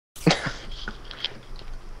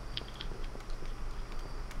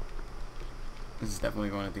This is definitely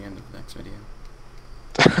going at the end of the next video.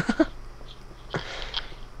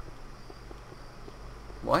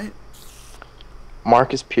 What?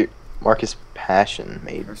 Marcus Passion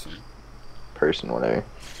made person whatever.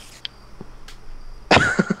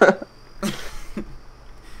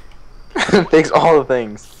 Fix all the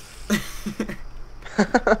things.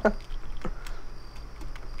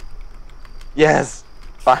 Yes,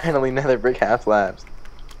 finally nether brick half slabs.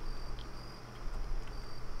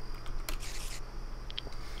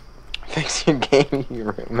 Fix your game,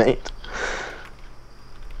 your roommate.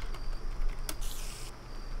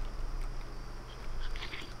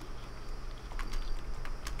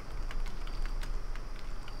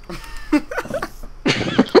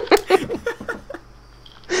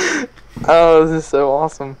 Oh, this is so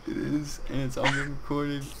awesome. It is, and it's all been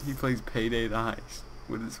recorded. He plays Payday the Heist.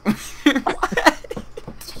 What is...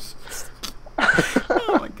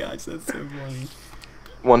 Oh my gosh, that's so funny.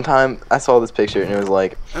 One time, I saw this picture, and it was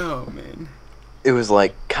like... Oh, man. It was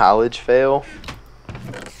like college fail.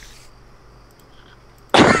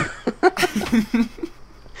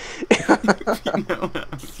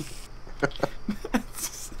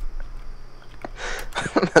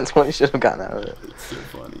 That's what you should have gotten out of it. It's so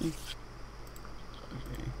funny.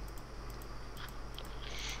 Okay.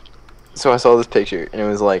 So I saw this picture, and it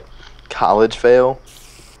was like college fail,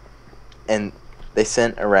 and they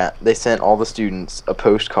sent all the students a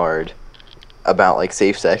postcard about like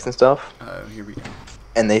safe sex and stuff. Oh, here we go.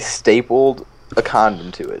 And they stapled a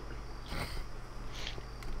condom to it.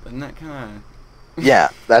 Isn't that kind of... Yeah,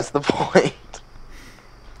 that's the point.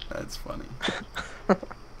 That's funny.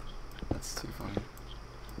 That's too funny.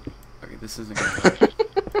 Okay, this isn't gonna work.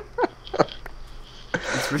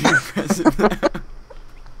 It's pretty impressive though.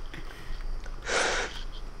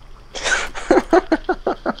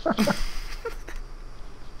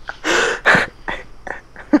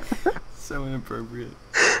 So inappropriate.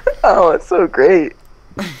 Oh, it's so great.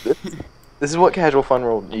 This is what Casual Fun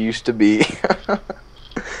World used to be.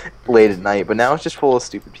 Late at night, but now it's just full of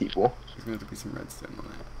stupid people. There's gonna have to be some redstone on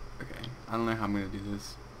that. Okay, I don't know how I'm gonna do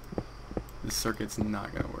this. This circuit's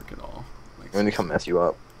not gonna work at all. Like, I'm gonna come mess you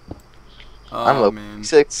up. Oh, I'm level man.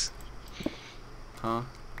 86. Huh?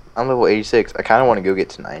 I'm level 86. I kind of want to go get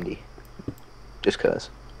to 90. Just cause.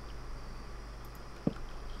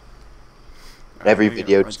 Every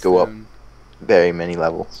video just go up very many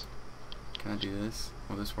levels. Can I do this?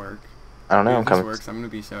 Will this work? I don't know. If this works, I'm gonna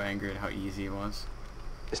be so angry at how easy it was.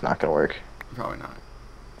 It's not gonna work. Probably not.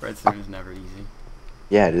 Redstone is never easy.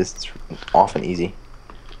 Yeah, it is. It's often easy.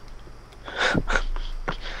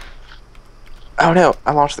 Oh no!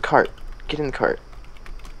 I launched the cart. Get in the cart.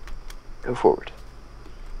 Go forward.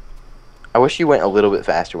 I wish you went a little bit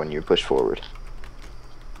faster when you were pushed forward.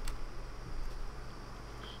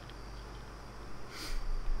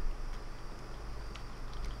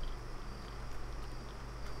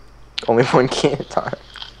 Only one can at a time.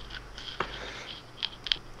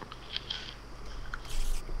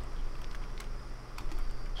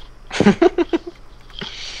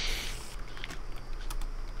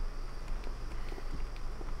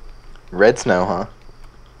 Red snow, huh?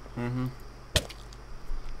 Mm-hmm.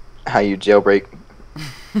 How you jailbreak?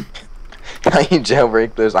 How you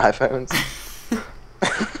jailbreak those iPhones?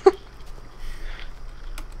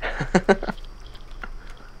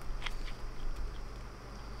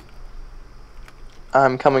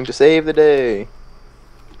 I'm coming to save the day.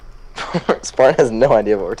 Spartan has no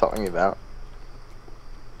idea what we're talking about.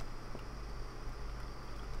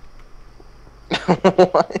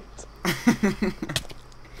 What?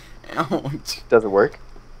 Ouch. Does it work?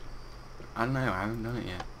 I don't know. I haven't done it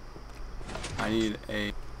yet. I need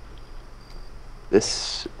a...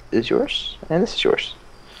 This is yours, and this is yours.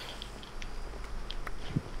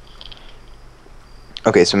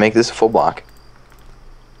 Okay, so make this a full block.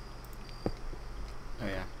 Oh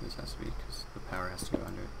yeah, this has to be, because the power has to go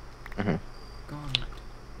under it. Mm-hmm. Go on.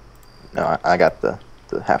 No, I got the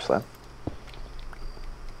half slab.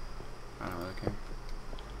 I don't really care.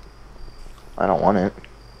 I don't want it.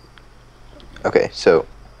 Okay, so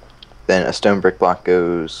then a stone brick block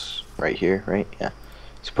goes right here, right? Yeah.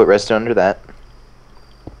 So put redstone under that.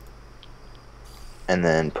 And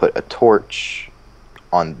then put a torch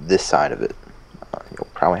on this side of it. You'll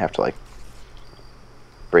probably have to like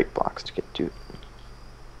break blocks to get to it.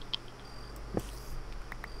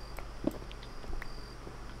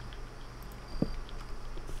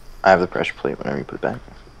 I have the pressure plate whenever you put it back.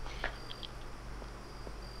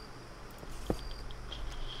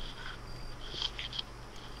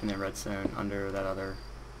 And then redstone under that other...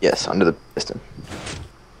 Yes, under the piston.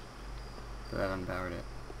 But that unpowered it.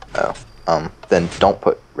 Oh, then don't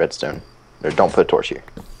put redstone, or don't put a torch here.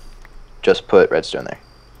 just put redstone there.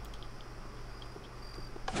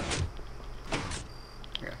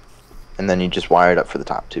 Okay. And then you just wire it up for the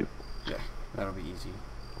top too. Yeah, that'll be easy.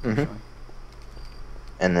 Mhm.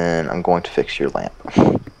 And then I'm going to fix your lamp.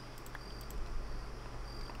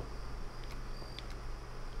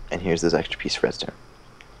 And here's this extra piece of redstone.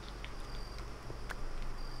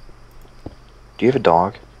 Do you have a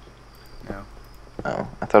dog? No. Oh,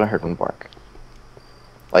 I thought I heard one bark.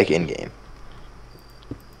 Like in game.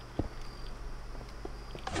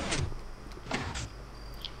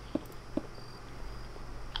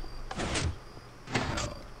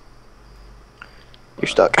 No. You're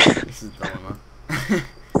stuck. This is a dilemma.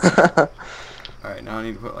 Alright, now I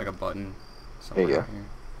need to put like a button somewhere There you out here.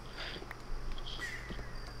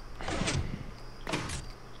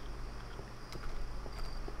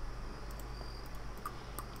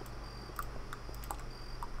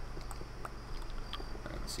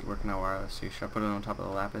 Alright, let's see, where can I wire this to? Should I put it on top of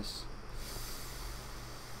the lapis?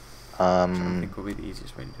 Which I think will be the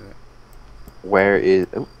easiest way to do it. Where is...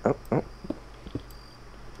 Oh. Because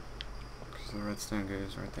the redstone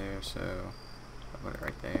goes right there, so I'll put it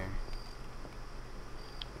right there.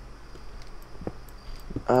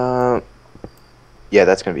 Yeah,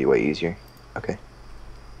 that's gonna be way easier. Okay.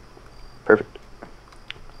 Perfect.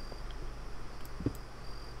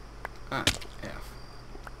 Ah, yeah.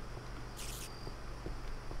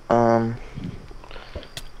 I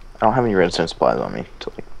don't have any redstone supplies on me to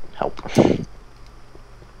like help. I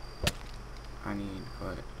need to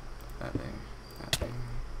put that there, that there,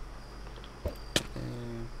 that there.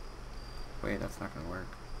 Wait, that's not gonna work.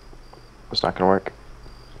 It's not gonna work.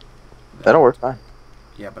 That'll work fine.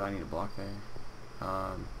 Yeah, but I need a block there.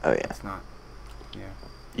 Oh yeah. It's not. Yeah.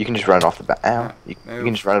 You can just run it off the back. Ow. Yeah, You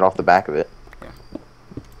can just run it off the back of it. Yeah.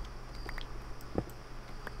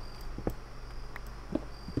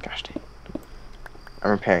 Gosh dang.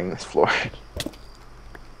 I'm repairing this floor.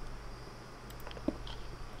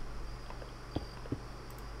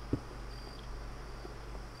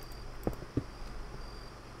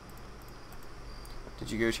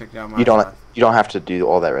 Did you go check out my You don't have to do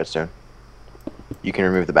all that redstone. You can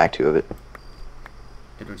remove the back two of it.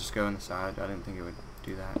 It'll just go in the side. I didn't think it would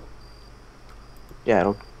do that. Yeah,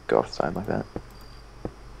 it'll go off the side like that.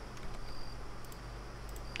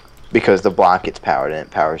 Because the block gets powered and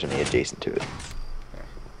it powers any adjacent to it. Okay.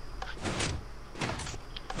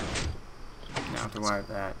 Now I have to wire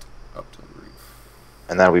that up to the roof.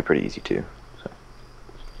 And that'll be pretty easy too. So.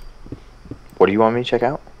 What do you want me to check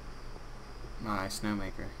out? My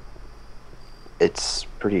snowmaker. It's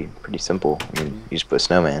pretty simple. I mean, you just put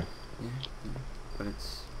snowman. Yeah, but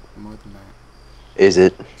it's more than that. Is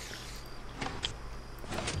it?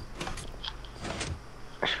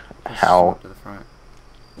 Let's How? swap to the front.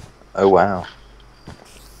 Oh wow.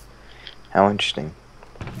 How interesting.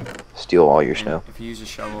 Steal all your And snow. if you use a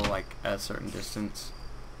shovel like at a certain distance,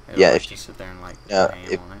 it'll Yeah, like if you just sit there and like No,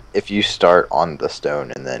 bam on it. if you start on the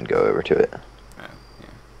stone and then go over to it. Oh,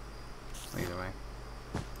 yeah. Either way.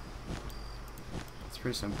 It's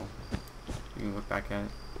pretty simple. You can look back at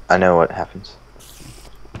it. I know what happens.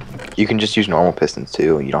 You can just use normal pistons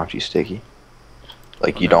too. You don't have to use sticky.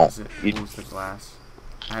 Like Well, you no, don't. 'cause it You, pulls the glass.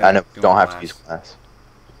 I know. You don't have to use glass.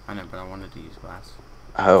 I know, but I wanted to use glass.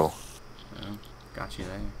 Oh. So, got you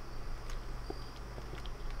there.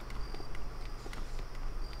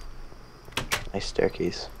 Nice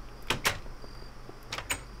staircase.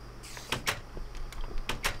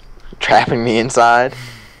 Trapping me inside.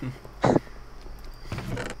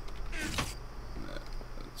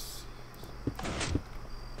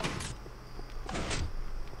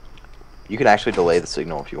 You could actually delay the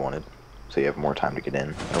signal if you wanted, so you have more time to get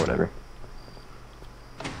in or whatever.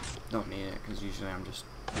 Don't need it, because usually I'm just...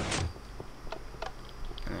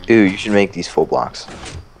 Ooh, you should make these full blocks.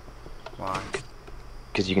 Why?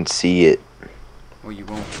 Because you can see it. Well, you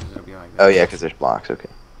won't, because it'll be like that. Oh yeah, because there's blocks, okay.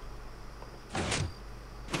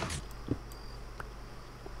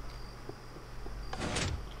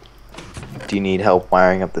 Do you need help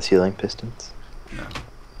wiring up the ceiling pistons? No.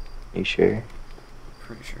 You sure?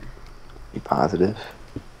 Pretty sure. You positive?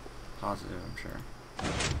 Positive, I'm sure.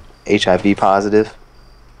 HIV positive?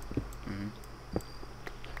 Mm-hmm.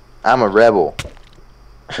 I'm a rebel. Oh,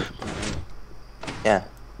 really? Yeah.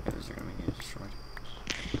 Yeah, those are gonna get destroyed.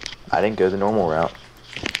 I didn't go the normal route.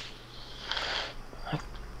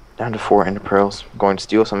 Down to 4 ender pearls. I'm going to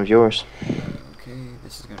steal some of yours. Okay,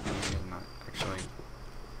 this is gonna be easier than not actually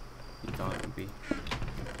you thought it would be.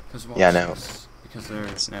 Because Yeah, I know. Because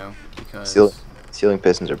there's no, because Ceiling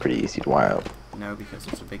pistons are pretty easy to wire up. no, because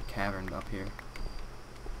there's a big cavern up here.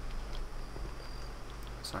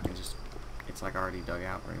 So I can just, it's like already dug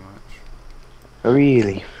out pretty much.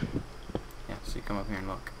 Really? So you come up here and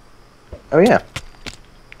look. Oh yeah.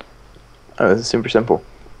 Oh, this is super simple.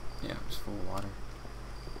 Yeah, it's full of water.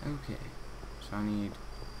 Okay. So I need,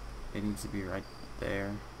 it needs to be right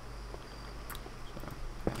there.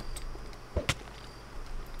 So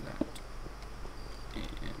that,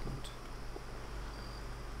 and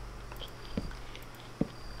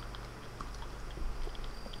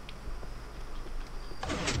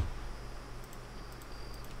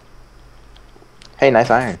Hey, nice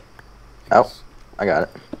iron. Oh, I got it.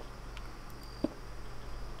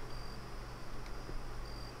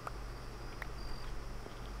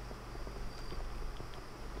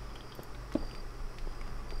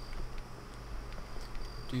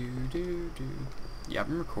 Yeah, I've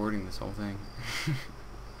been recording this whole thing.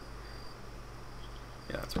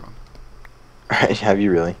 Yeah, that's wrong. Have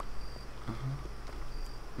you really?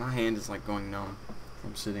 My hand is like going numb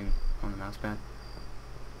from sitting on the mouse pad.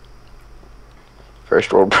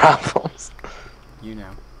 First world problems. You know.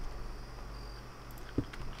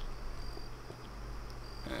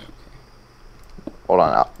 Okay. Hold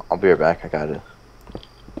on, I'll be right back. I gotta.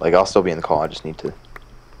 Like, I'll still be in the call. I just need to.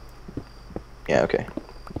 Yeah, okay.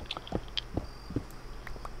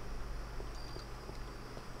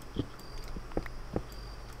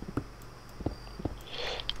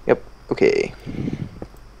 Yep, okay.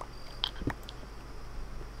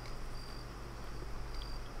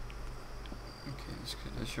 Okay,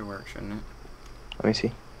 this should work, shouldn't it? Let me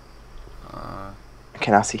see. Uh, I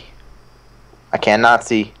cannot see. I cannot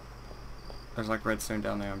see. there's like redstone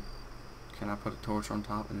down there. Can I put a torch on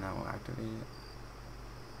top and that will activate it?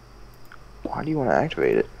 Why do you want to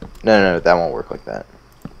activate it? No, that won't work like that.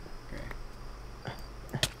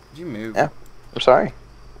 Okay. Did you move? Yeah, I'm sorry.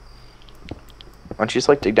 Why don't you just,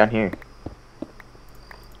 like, dig down here?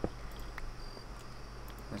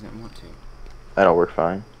 I didn't want to. That'll work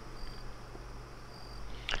fine.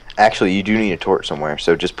 Actually, you do need a torch somewhere,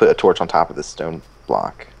 so just put a torch on top of this stone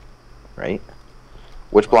block. Right?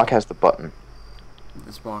 Which block has the button?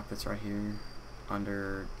 This block that's right here,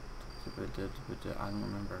 under, I don't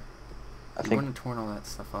remember. I You think. wouldn't have torn all that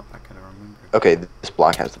stuff up, I could have remembered. Okay, this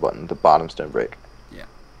block has the button, the bottom stone brick. Yeah.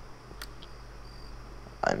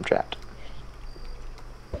 I'm trapped.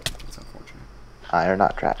 It's unfortunate. I are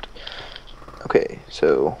not trapped. Okay,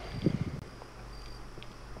 so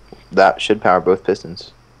that should power both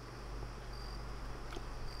pistons.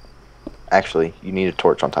 Actually, you need a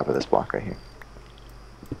torch on top of this block right here.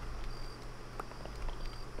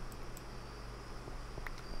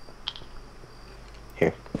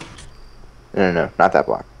 Here. No, not that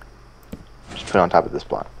block. Just put it on top of this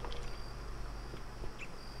block.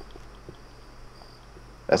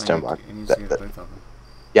 That stone block. It needs to get both of them.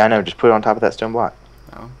 Yeah, I know. Just put it on top of that stone block.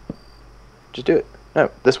 No? Just do it. No,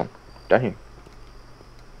 this one. Down here.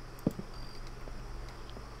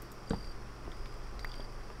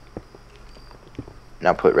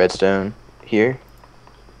 Now put redstone here.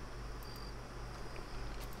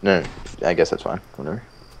 No, I guess that's fine. Whatever.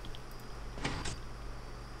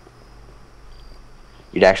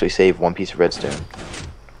 You'd actually save one piece of redstone.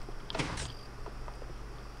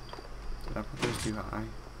 Did I put those too high?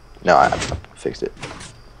 No, I fixed it.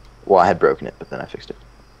 Well, I had broken it, but then I fixed it.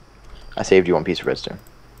 I saved you one piece of redstone.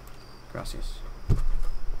 Gracias.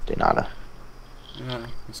 De nada.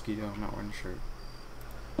 Mosquito, I'm not wearing a shirt.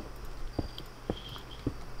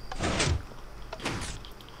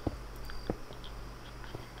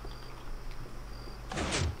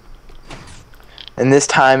 And this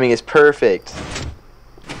timing is perfect.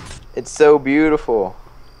 It's so beautiful.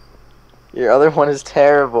 Your other one is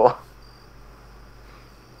terrible.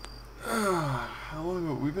 How long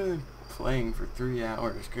have we been playing for 3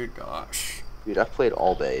 hours? Good gosh. Dude, I've played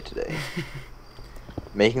all day today.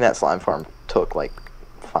 Making that slime farm took like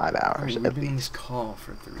 5 hours We've at been in this least. call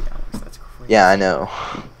for 3 hours. That's crazy. Yeah, I know.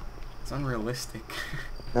 It's unrealistic.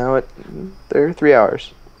 No, they're 3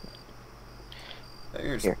 hours.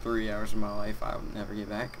 There's Here. 3 hours of my life I will never get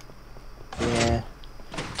back. Yeah.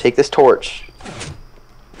 Take this torch.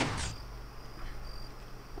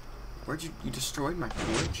 Where'd you destroyed my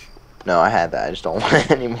torch? No, I had that. I just don't want it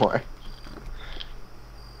anymore.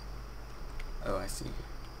 Oh, I see.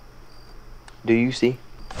 Do you see?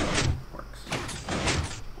 Works.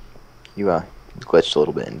 You glitched a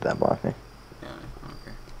little bit into that block there. Yeah,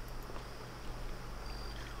 okay.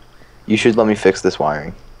 You should let me fix this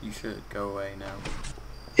wiring. You should go away now.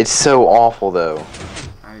 It's so awful though.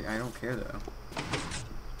 I don't care though.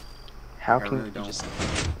 How I can really you don't. just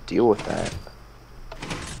deal with that?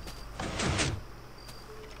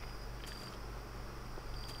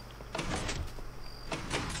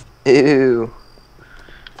 Ew.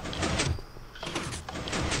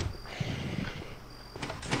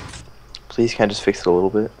 Please, can I just fix it a little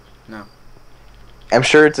bit? No. I'm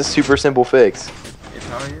sure it's a super simple fix. It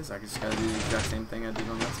probably is. I just gotta do the exact same thing I did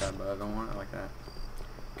on that side, but I don't want it like that.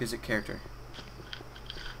 Gives it character.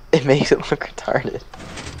 It makes it look retarded.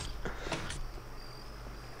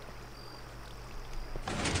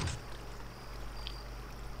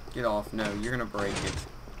 Get off. No, you're gonna break it.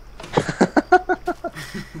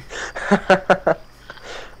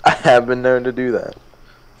 I have been known to do that.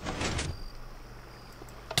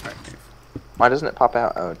 Alright, move. Why doesn't it pop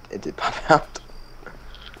out? Oh, it did pop out.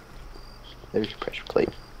 There's your pressure plate.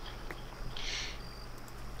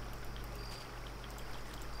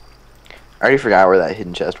 I already forgot where that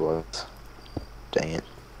hidden chest was. Dang it.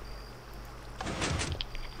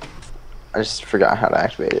 I just forgot how to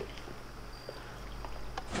activate it.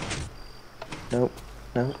 Nope.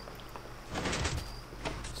 Nope.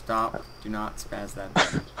 Stop. Do not spaz that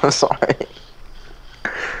down. I'm sorry.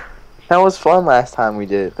 That was fun last time we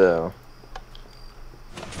did it, though.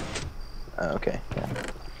 Oh, okay. Yeah.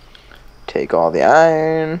 Take all the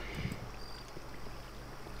iron.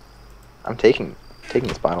 I'm taking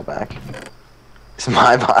this bottle back. It's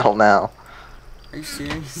my bottle now. Are you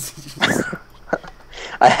serious?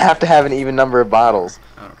 I have to have an even number of bottles.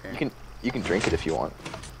 I don't care. You can drink it if you want,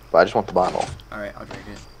 but I just want the bottle. Alright, I'll drink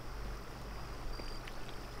it.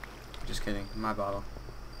 Just kidding. My bottle.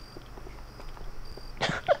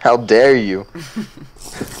 How dare you?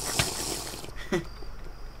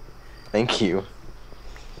 Thank you.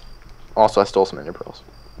 Also, I stole some ender pearls.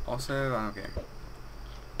 Also, I don't care.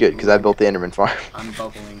 Good, because I built the enderman farm. I'm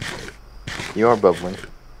bubbling. You are bubbling.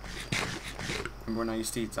 Remember when I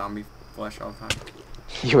used to eat zombie flesh all the time?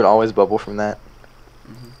 You would always bubble from that.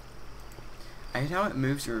 I hate how it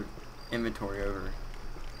moves your inventory over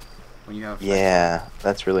when you have. Yeah,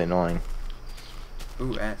 that's really annoying.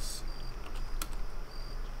 Ooh, S.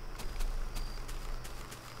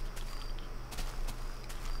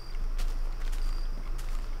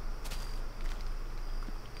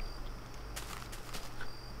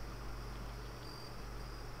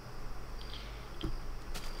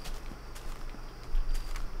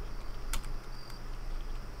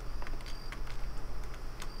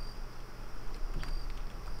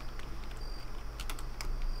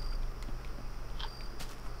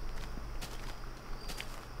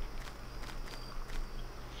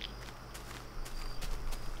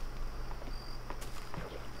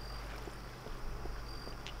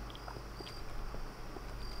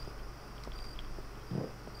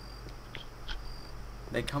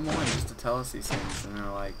 They come on just to tell us these things, and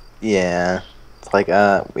they're like, Yeah. It's like,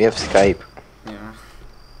 we have Skype. yeah.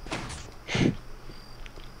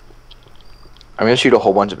 I'm gonna shoot a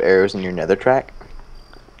whole bunch of arrows in your nether track.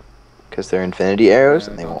 Because they're infinity arrows,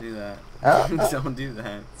 No, and they don't won't. do that. Oh. Don't do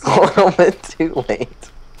that. It's a little bit too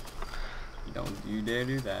late. Don't you dare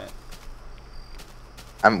do that.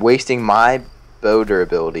 I'm wasting my bow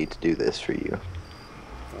durability to do this for you.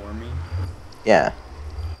 For me? Yeah.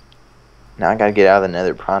 Now I gotta get out of the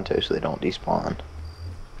nether pronto so they don't despawn.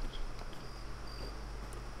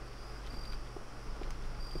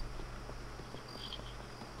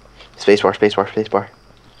 Spacebar, spacebar, spacebar.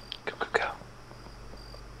 Go, go, go.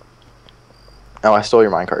 Oh, I stole your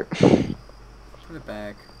minecart. Put it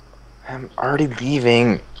back. I'm already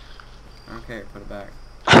leaving. I don't care, put it back.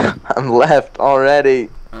 I'm left already.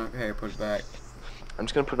 I don't care, put it back. I'm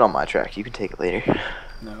just gonna put it on my track. You can take it later.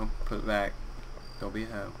 No, put it back. Don't be a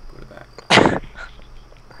hoe. Put it back.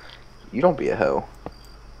 You don't be a hoe.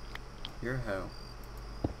 You're a hoe.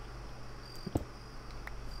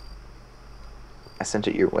 I sent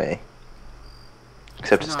it your way.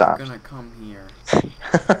 Except it You're stopped. not gonna come here.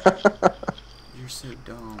 You're so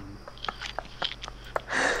dumb.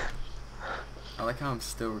 I like how I'm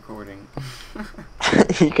still recording.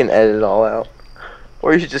 You can edit it all out.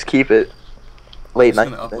 Or you should just keep it. Late night.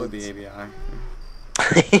 I'm just gonna upload the ABI.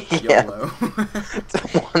 Yeah. YOLO.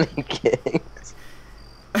 20 gigs.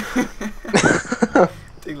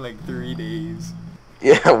 Take like 3 days.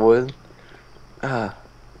 Yeah, it would. I'm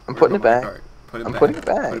putting it back. I'm putting it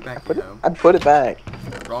back. Put it back, I'd put it back.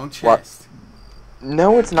 Wrong chest. What?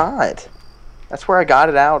 No, it's not. That's where I got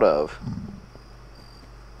it out of.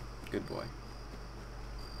 Good boy.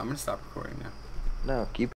 I'm gonna stop recording now. No, keep